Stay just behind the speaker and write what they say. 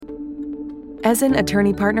as in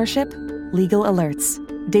attorney partnership, legal alerts.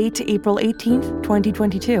 Date April 18th,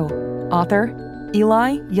 2022. Author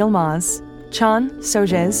Eli Yilmaz, Can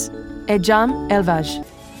Sojez, Ejam Elvaj.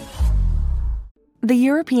 The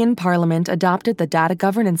European Parliament adopted the Data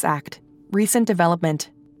Governance Act. Recent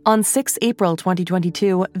development. On 6 April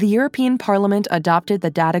 2022, the European Parliament adopted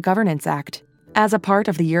the Data Governance Act. As a part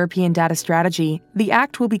of the European Data Strategy, the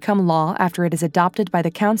Act will become law after it is adopted by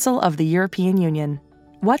the Council of the European Union.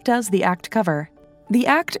 What does the Act cover? The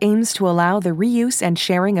Act aims to allow the reuse and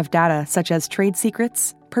sharing of data such as trade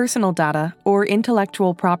secrets, personal data, or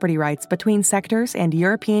intellectual property rights between sectors and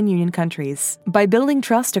European Union countries by building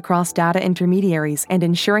trust across data intermediaries and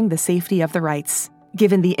ensuring the safety of the rights.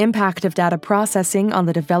 Given the impact of data processing on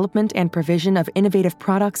the development and provision of innovative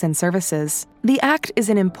products and services, the Act is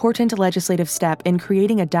an important legislative step in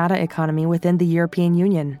creating a data economy within the European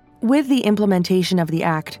Union. With the implementation of the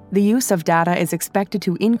Act, the use of data is expected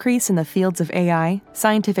to increase in the fields of AI,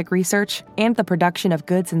 scientific research, and the production of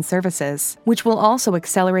goods and services, which will also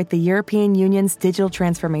accelerate the European Union's digital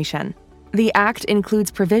transformation. The Act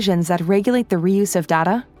includes provisions that regulate the reuse of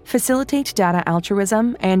data, facilitate data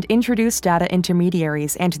altruism, and introduce data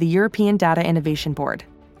intermediaries and the European Data Innovation Board.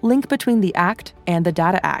 Link between the Act and the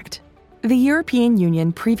Data Act. The European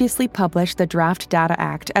Union previously published the Draft Data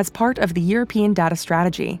Act as part of the European Data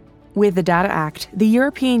Strategy. With the Data Act, the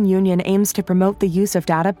European Union aims to promote the use of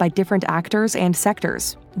data by different actors and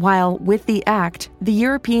sectors, while with the Act, the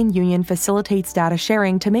European Union facilitates data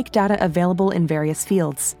sharing to make data available in various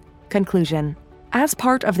fields. Conclusion. As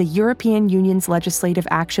part of the European Union's legislative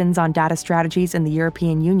actions on data strategies in the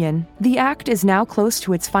European Union, the Act is now close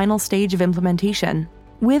to its final stage of implementation.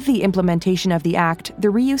 With the implementation of the Act, the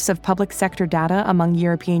reuse of public sector data among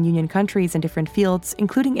European Union countries in different fields,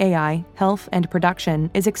 including AI, health, and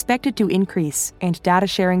production, is expected to increase and data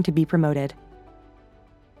sharing to be promoted.